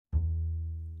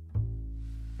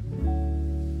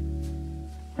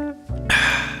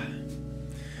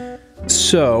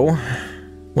So,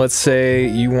 let's say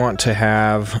you want to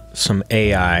have some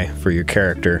AI for your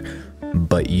character,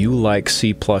 but you like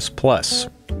C++.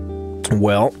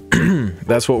 Well,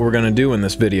 that's what we're going to do in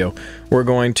this video. We're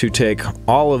going to take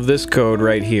all of this code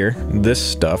right here, this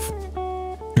stuff,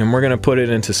 and we're going to put it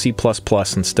into C++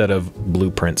 instead of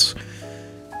blueprints.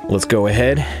 Let's go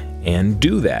ahead and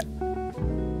do that.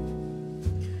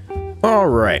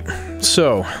 Alright,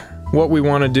 so what we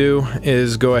want to do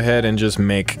is go ahead and just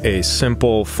make a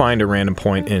simple find a random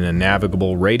point in a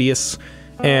navigable radius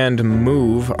and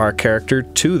move our character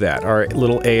to that. Our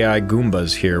little AI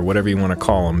Goombas here, whatever you want to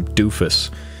call them, doofus,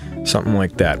 something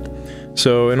like that.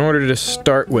 So in order to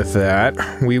start with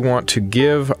that, we want to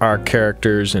give our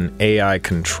characters an AI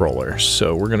controller.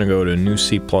 So we're going to go to new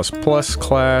C++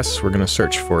 class, we're going to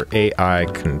search for AI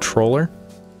controller.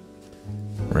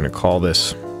 We're going to call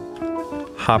this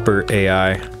Hopper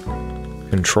AI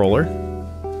controller.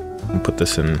 And put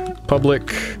this in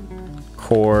public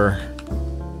core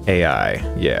AI.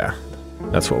 Yeah,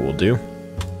 that's what we'll do.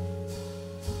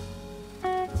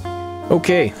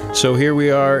 Okay, so here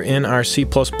we are in our C++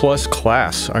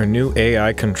 class, our new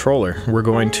AI controller. We're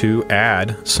going to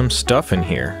add some stuff in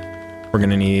here. We're going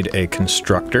to need a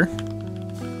constructor.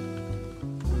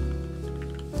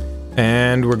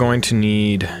 And we're going to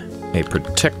need a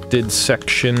protected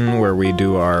section where we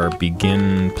do our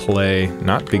begin play,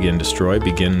 not begin destroy,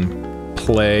 begin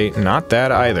play, not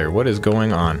that either. What is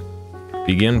going on?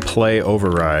 Begin play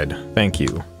override. Thank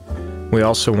you. We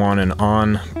also want an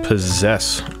on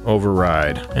possess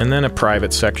override, and then a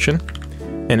private section.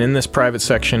 And in this private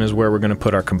section is where we're going to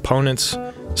put our components,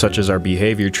 such as our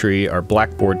behavior tree, our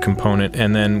Blackboard component,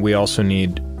 and then we also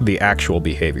need the actual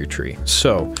behavior tree.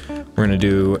 So we're going to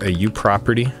do a U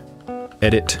property,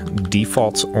 edit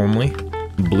defaults only,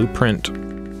 blueprint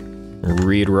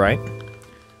read write,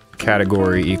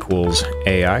 category equals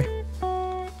AI.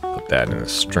 Put that in a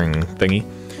string thingy.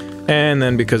 And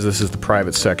then because this is the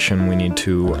private section, we need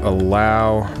to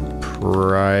allow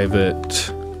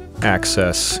private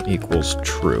access equals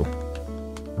true.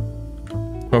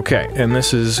 Okay, and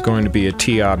this is going to be a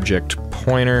T-object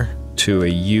pointer to a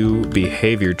U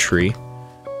behavior tree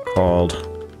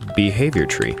called behavior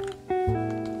tree.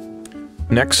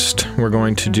 Next, we're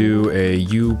going to do a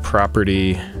U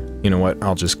property. You know what?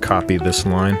 I'll just copy this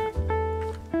line,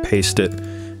 paste it,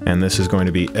 and this is going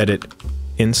to be edit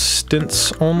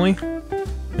instance only,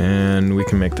 and we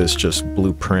can make this just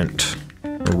blueprint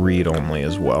read only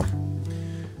as well.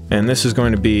 And this is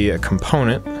going to be a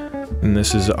component, and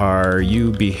this is our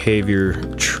U behavior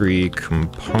tree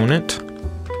component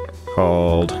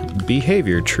called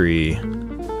behavior tree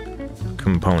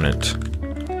component.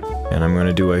 And I'm going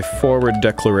to do a forward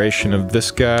declaration of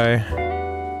this guy.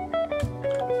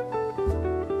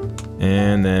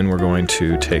 And then we're going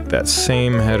to take that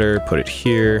same header, put it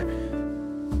here.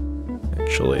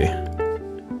 Actually,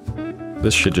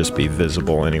 this should just be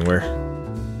visible anywhere.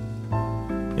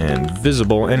 And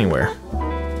visible anywhere.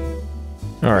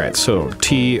 Alright, so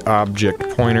T object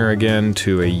pointer again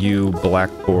to a U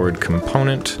Blackboard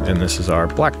component, and this is our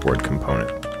Blackboard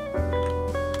component.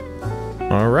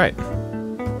 Alright.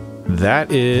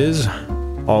 That is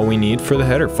all we need for the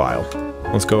header file.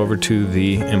 Let's go over to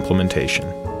the implementation.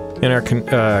 In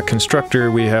our constructor,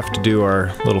 we have to do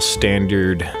our little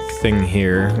standard thing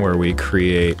here where we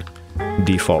create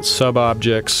default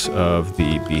sub-objects of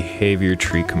the behavior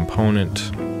tree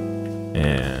component,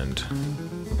 and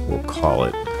we'll call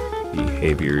it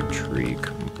behavior tree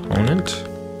component.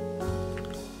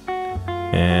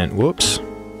 And whoops,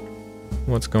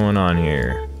 what's going on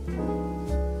here?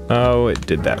 Oh, it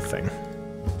did that thing.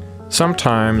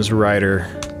 Sometimes Writer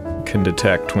can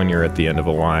detect when you're at the end of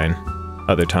a line,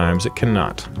 other times it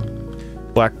cannot.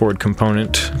 Blackboard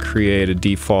component, create a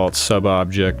default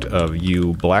sub-object of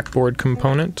U Blackboard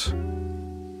component,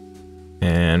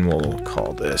 and we'll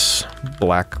call this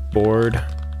Blackboard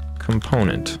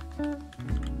component.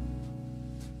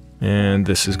 And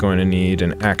this is going to need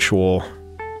an actual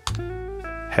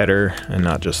header and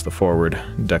not just the forward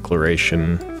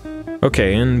declaration.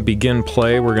 Okay, in begin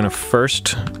play, we're going to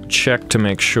first check to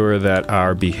make sure that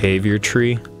our behavior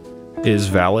tree is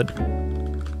valid.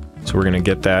 So we're going to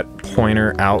get that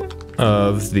pointer out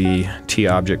of the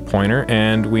T-object pointer,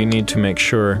 and we need to make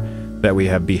sure that we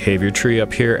have behavior tree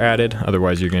up here added,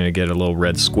 otherwise you're going to get a little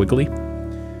red squiggly.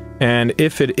 And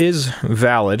if it is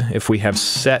valid, if we have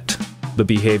set the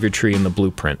behavior tree in the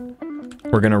blueprint,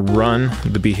 we're going to run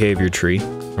the behavior tree,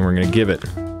 and we're going to give it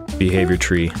behavior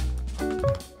tree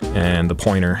and the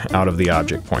pointer out of the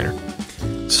object pointer.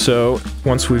 So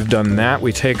once we've done that,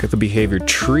 we take the behavior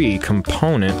tree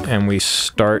component and we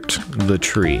start the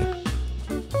tree.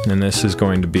 And this is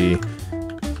going to be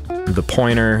the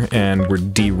pointer, and we're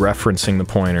dereferencing the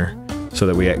pointer so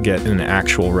that we get an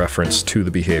actual reference to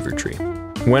the behavior tree.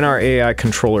 When our AI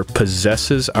controller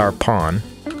possesses our pawn,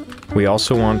 we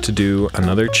also want to do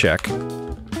another check.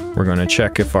 We're going to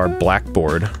check if our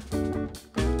Blackboard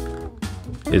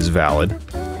is valid,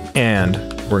 and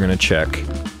we're going to check,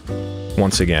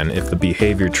 once again, if the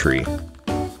behavior tree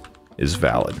is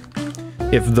valid.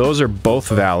 If those are both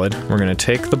valid, we're going to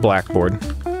take the Blackboard,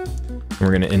 and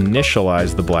we're going to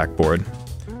initialize the Blackboard,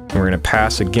 and we're going to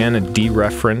pass again a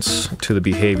dereference to the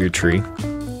behavior tree,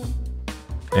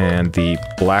 and the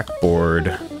Blackboard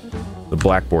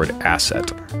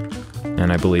asset.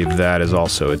 And I believe that is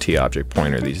also a t-object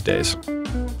pointer these days.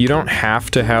 You don't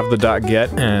have to have the .get,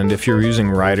 and if you're using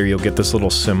Rider, you'll get this little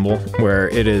symbol where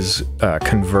it is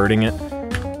converting it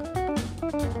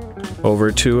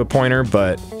over to a pointer,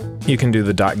 but you can do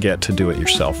the .get to do it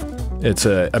yourself. It's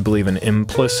I believe, an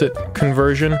implicit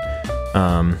conversion.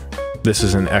 This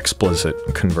is an explicit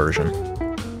conversion.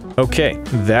 Okay,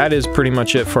 that is pretty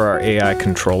much it for our AI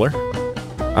controller.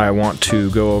 I want to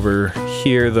go over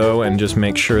here though and just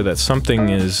make sure that something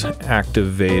is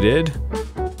activated.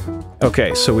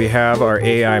 Okay, so we have our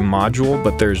AI module,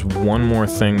 but there's one more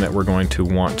thing that we're going to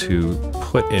want to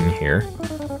put in here.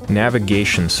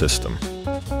 Navigation system.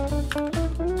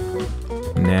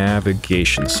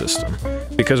 Navigation system.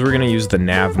 Because we're going to use the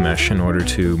nav mesh in order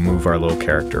to move our little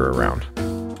character around.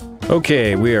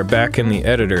 Okay, we are back in the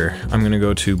editor. I'm going to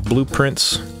go to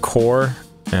Blueprints, Core,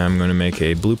 and I'm going to make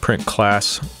a blueprint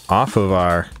class off of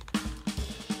our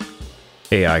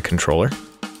AI controller.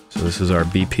 So this is our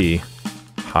BP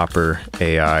Hopper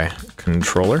AI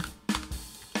controller.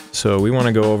 So we want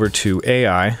to go over to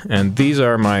AI, and these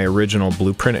are my original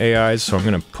blueprint AIs, so I'm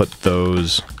going to put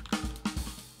those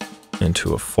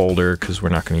into a folder because we're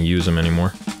not going to use them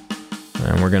anymore.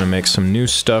 And we're going to make some new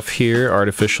stuff here.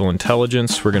 Artificial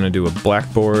intelligence. We're going to do a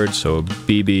Blackboard, so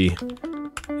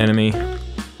BB enemy,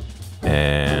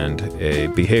 and a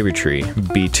behavior tree,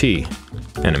 BT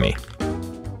enemy.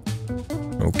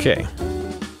 Okay.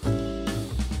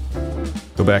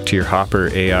 Go back to your Hopper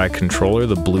AI controller,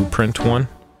 the blueprint one.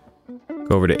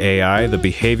 Go over to AI, the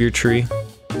behavior tree.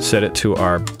 Set it to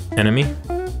our enemy,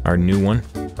 our new one.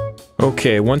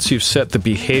 Okay, once you've set the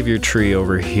behavior tree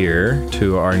over here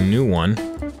to our new one,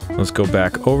 let's go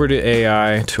back over to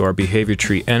AI, to our behavior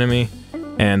tree enemy,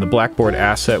 and the Blackboard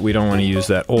asset, we don't want to use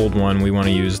that old one, we want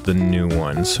to use the new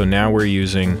one. So now we're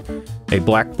using a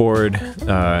Blackboard,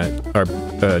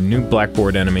 our new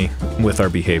Blackboard enemy with our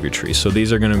behavior tree. So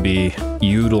these are going to be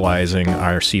utilizing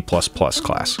our C++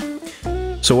 class.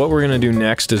 So what we're going to do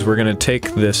next is we're going to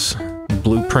take this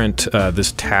blueprint,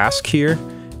 this task here,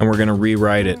 and we're going to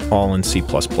rewrite it all in C++.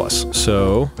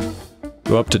 So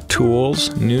go up to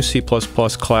Tools, New C++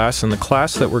 class, and the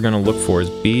class that we're going to look for is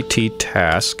BT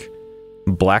Task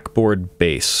Blackboard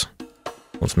Base.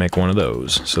 Let's make one of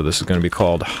those. So this is going to be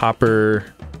called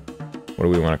Hopper, what do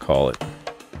we want to call it?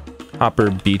 Hopper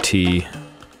BT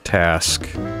Task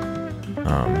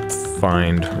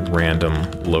Find Random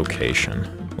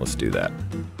Location. Let's do that.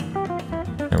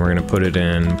 And we're going to put it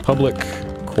in Public,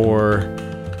 Core,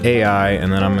 AI,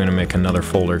 and then I'm going to make another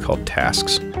folder called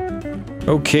Tasks.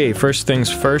 Okay, first things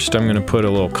first, I'm going to put a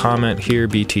little comment here,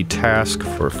 BT Task,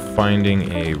 for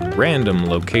finding a random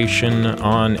location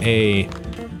on a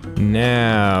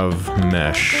nav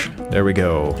mesh. There we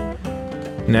go.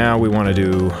 Now we want to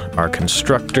do our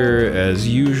constructor as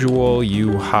usual,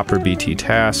 Hopper BT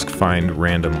Task, find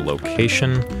random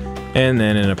location. And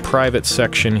then in a private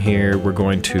section here, we're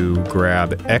going to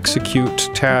grab execute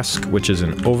task, which is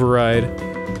an override,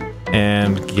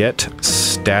 and get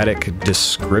static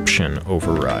description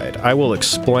override. I will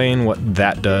explain what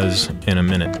that does in a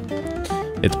minute.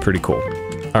 It's pretty cool.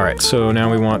 All right, so now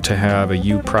we want to have a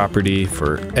U property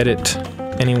for edit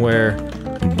anywhere,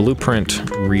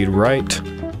 blueprint read write,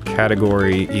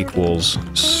 category equals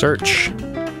search,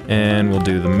 and we'll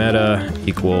do the meta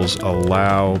equals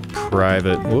allow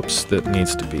private, whoops, that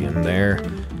needs to be in there,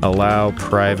 allow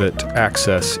private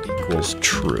access equals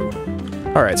true.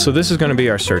 All right, so this is going to be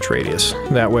our search radius.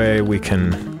 That way we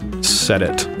can set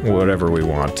it whatever we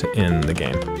want in the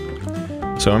game.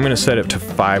 So I'm going to set it to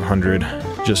 500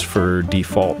 just for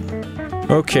default.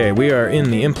 Okay, we are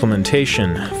in the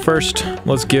implementation. First,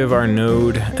 let's give our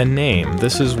node a name.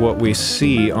 This is what we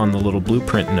see on the little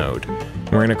blueprint node.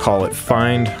 We're going to call it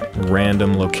find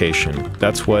random location.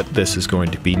 That's what this is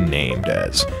going to be named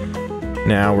as.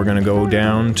 Now we're going to go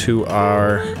down to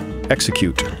our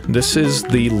execute. This is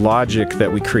the logic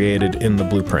that we created in the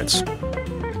blueprints.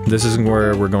 This is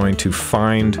where we're going to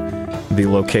find the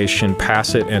location,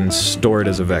 pass it, and store it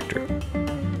as a vector.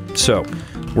 So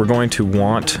we're going to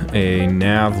want a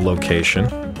nav location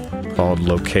called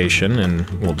location, and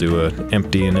we'll do an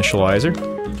empty initializer.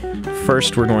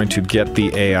 First, we're going to get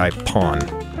the AI pawn.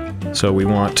 So we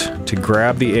want to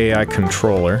grab the AI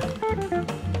controller,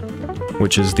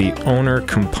 which is the owner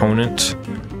component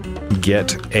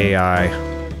get AI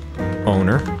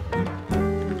owner.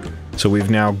 So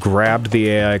we've now grabbed the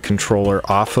AI controller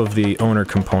off of the owner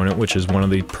component, which is one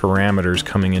of the parameters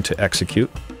coming into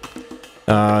execute.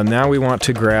 Now we want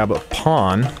to grab a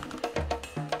pawn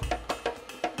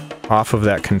off of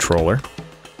that controller.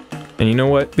 And you know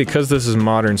what? Because this is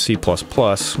modern C++, what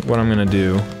I'm going to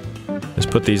do is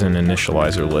put these in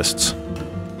initializer lists.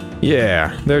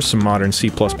 Yeah, there's some modern C++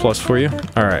 for you.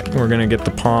 Alright, we're going to get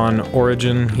the pawn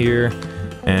origin here,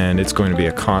 and it's going to be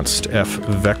a const f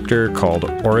vector called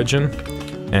origin,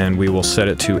 and we will set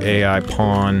it to AI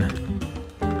pawn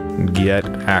get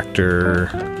actor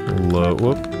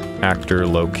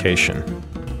location.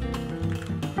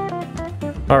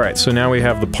 Alright, so now we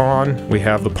have the pawn, we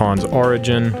have the pawn's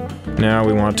origin. Now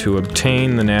we want to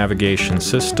obtain the navigation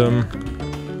system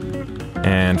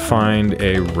and find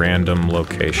a random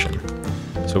location.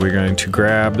 So we're going to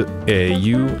grab a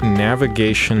U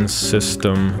navigation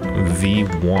system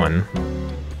v1.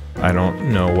 I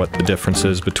don't know what the difference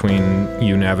is between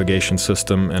U navigation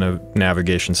system and a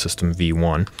navigation system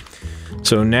v1.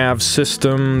 So nav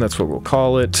system, that's what we'll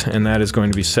call it, and that is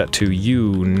going to be set to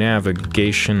U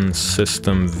navigation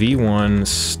system v1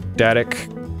 static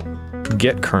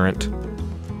get current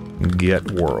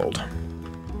get world.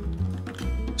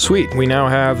 Sweet, we now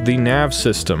have the nav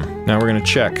system. Now we're going to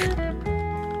check,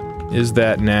 is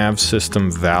that nav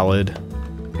system valid?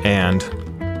 And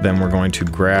then we're going to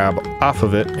grab off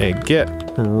of it a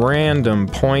get random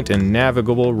point and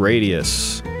navigable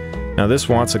radius. Now this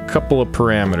wants a couple of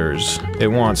parameters. It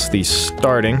wants the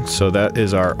starting, so that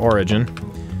is our origin.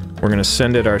 We're going to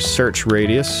send it our search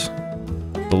radius,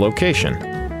 the location,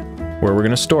 where we're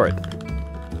going to store it.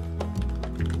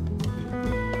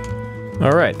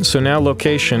 Alright, so now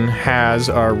location has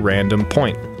our random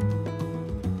point.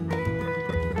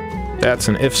 That's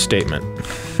an if statement.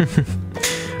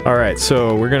 Alright,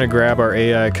 so we're going to grab our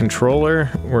AI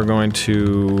controller. We're going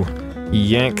to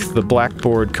yank the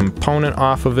Blackboard component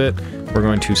off of it. We're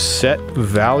going to set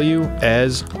value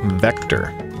as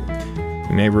vector.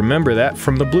 You may remember that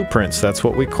from the blueprints. That's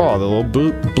what we call the little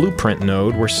blueprint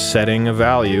node. We're setting a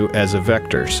value as a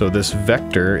vector. So this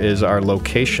vector is our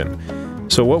location.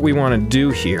 So what we want to do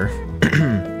here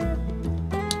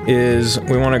is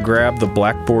we want to grab the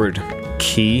Blackboard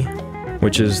key,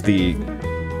 which is the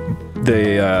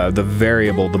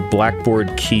variable, the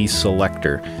Blackboard key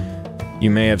selector. You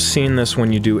may have seen this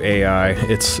when you do AI.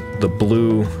 It's the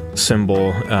blue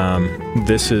symbol.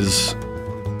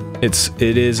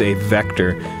 It is a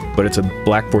vector, but it's a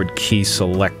Blackboard key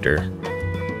selector.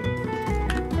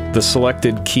 The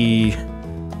selected key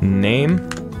name,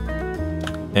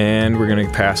 and we're going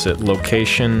to pass it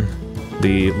location,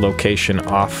 the location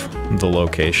off the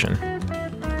location.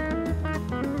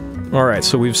 Alright,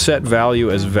 so we've set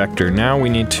value as vector. Now we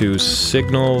need to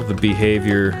signal the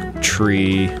behavior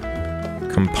tree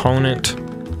component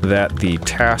that the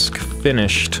task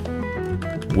finished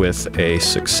with a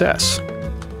success.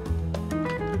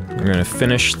 We're going to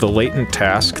finish the latent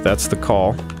task, that's the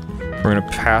call. We're going to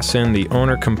pass in the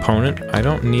owner component. I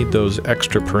don't need those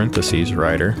extra parentheses,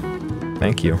 Ryder.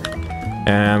 Thank you.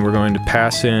 And we're going to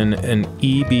pass in an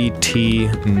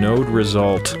EBT node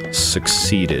result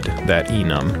succeeded, that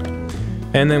enum.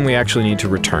 And then we actually need to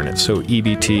return it. So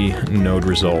EBT node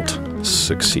result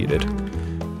succeeded.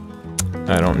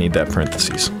 I don't need that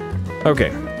parentheses.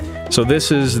 Okay, so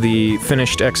this is the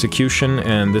finished execution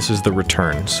and this is the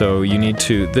return. So you need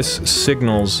to, this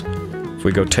signals, if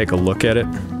we go take a look at it,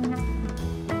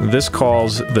 this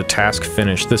calls the task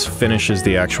finish. This finishes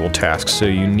the actual task, so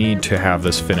you need to have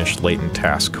this finished latent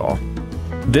task call.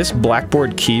 This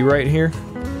Blackboard key right here,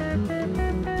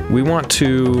 we want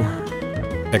to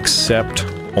accept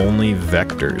only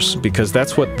vectors, because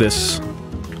that's what this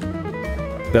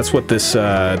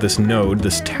node,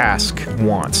 this task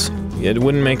wants. It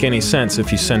wouldn't make any sense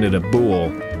if you send it a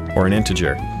bool or an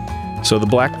integer. So the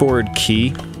Blackboard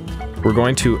key, we're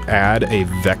going to add a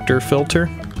vector filter.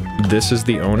 This is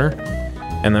the owner,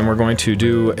 and then we're going to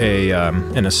do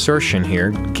an assertion here,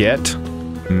 get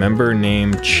member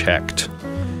name checked.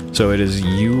 So it is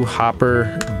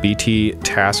uhopper bt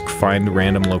task find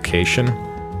random location,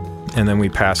 and then we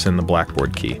pass in the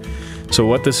Blackboard key. So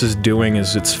what this is doing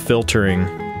is it's filtering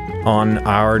on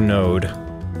our node,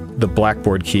 the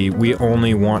Blackboard key. We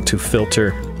only want to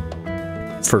filter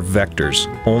for vectors.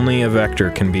 Only a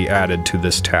vector can be added to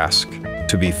this task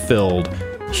to be filled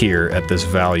here at this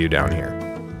value down here.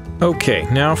 Okay,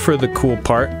 now for the cool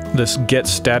part, this get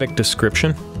static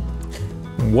description.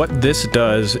 What this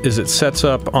does is it sets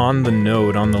up on the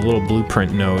node, on the little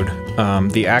blueprint node,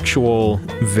 the actual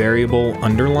variable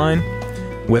underline.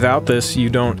 Without this, you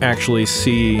don't actually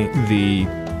see the...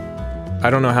 I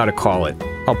don't know how to call it.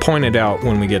 I'll point it out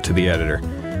when we get to the editor.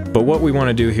 But what we want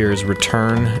to do here is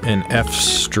return an F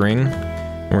string.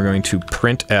 We're going to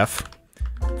print F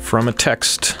from a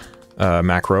text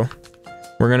macro.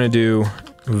 We're going to do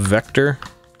vector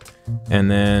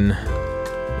and then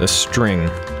the string.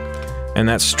 And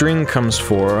that string comes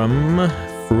from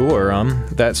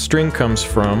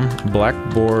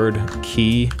Blackboard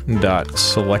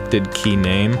key.selected key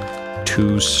name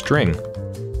to string.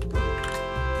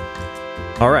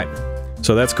 Alright,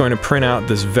 so that's going to print out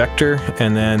this vector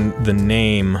and then the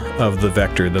name of the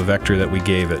vector that we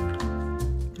gave it.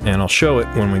 And I'll show it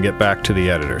when we get back to the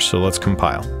editor, so let's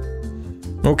compile.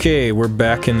 Okay, we're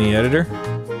back in the editor.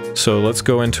 So let's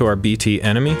go into our BT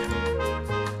enemy.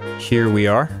 Here we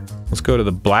are. Let's go to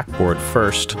the Blackboard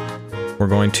first. We're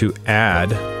going to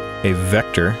add a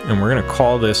vector, and we're going to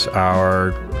call this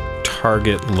our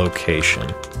target location.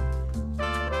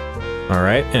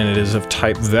 Alright, and it is of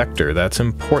type vector. That's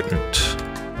important.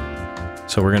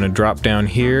 So we're going to drop down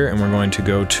here, and we're going to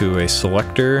go to a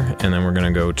selector, and then we're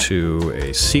going to go to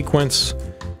a sequence.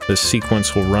 This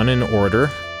sequence will run in order.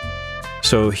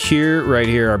 So here, right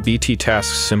here, our BT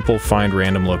task simple find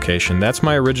random location. That's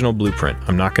my original blueprint.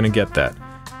 I'm not going to get that.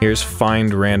 Here's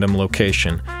find random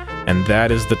location, and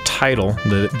that is the title,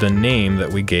 the name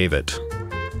that we gave it.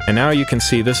 And now you can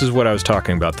see this is what I was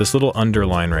talking about, this little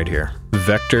underline right here.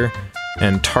 Vector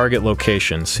and target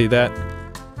location. See that?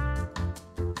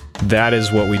 That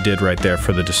is what we did right there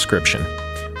for the description.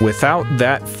 Without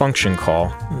that function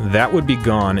call, that would be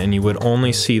gone and you would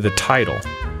only see the title.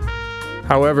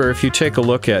 However, if you take a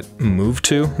look at move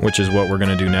to, which is what we're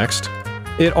going to do next,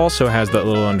 it also has that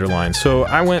little underline. So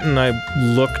I went and I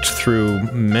looked through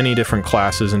many different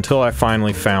classes until I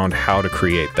finally found how to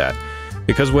create that.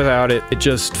 Because without it, it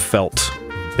just felt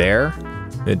bare.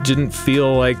 It didn't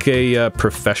feel like a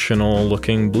professional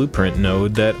looking blueprint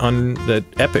node that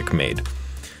Epic made.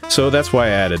 So that's why I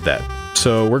added that.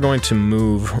 So we're going to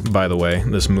move, by the way,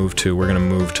 this move to, we're going to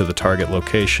move to the target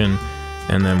location.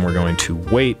 And then we're going to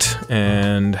wait,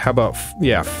 and how about,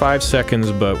 5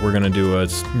 seconds, but we're going to do a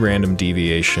random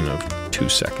deviation of 2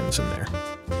 seconds in there.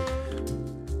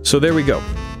 So there we go.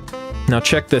 Now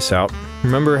check this out.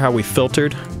 Remember how we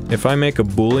filtered? If I make a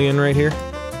boolean right here,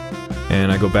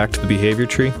 and I go back to the behavior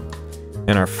tree,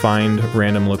 and our find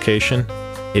random location,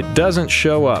 it doesn't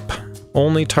show up.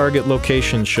 Only target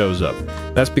location shows up.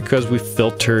 That's because we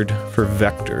filtered for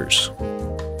vectors.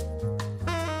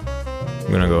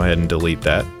 I'm gonna go ahead and delete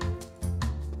that.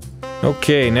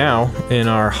 Okay, now in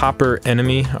our hopper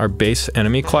enemy, our base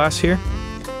enemy class here,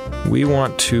 we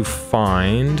want to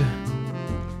find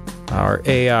our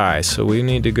AI. So we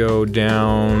need to go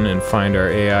down and find our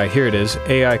AI. Here it is,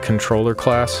 AI controller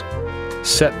class.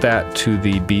 Set that to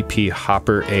the BP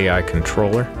hopper AI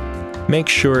controller. Make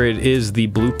sure it is the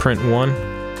blueprint one,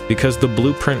 because the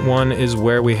blueprint one is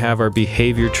where we have our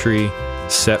behavior tree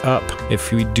set up.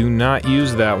 If we do not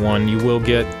use that one, you will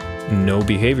get no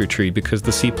behavior tree because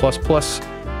the C++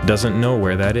 doesn't know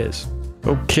where that is.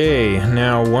 Okay,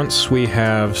 now once we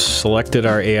have selected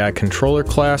our AI controller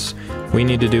class, we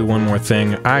need to do one more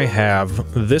thing. I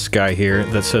have this guy here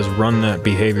that says run that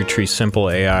behavior tree simple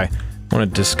AI. I want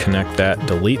to disconnect that,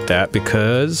 delete that,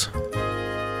 because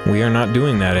we are not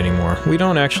doing that anymore. We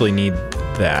don't actually need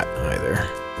that either.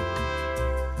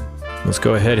 Let's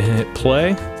go ahead and hit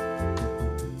play.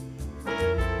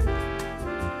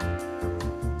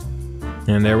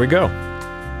 And there we go.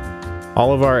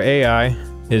 All of our AI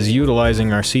is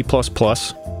utilizing our C++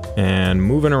 and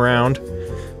moving around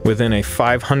within a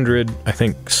 500, I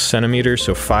think, centimeters,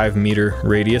 so 5 meter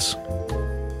radius.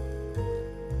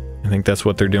 I think that's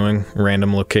what they're doing.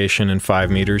 Random location in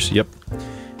 5 meters, yep.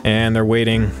 And they're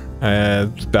waiting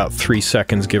about 3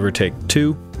 seconds, give or take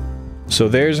 2. So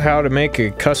there's how to make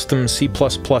a custom C++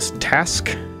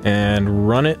 task and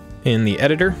run it in the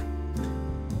editor.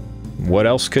 What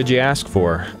else could you ask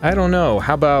for? I don't know.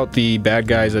 How about the bad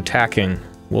guys attacking?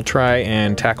 We'll try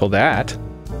and tackle that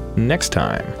next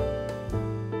time.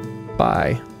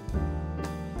 Bye.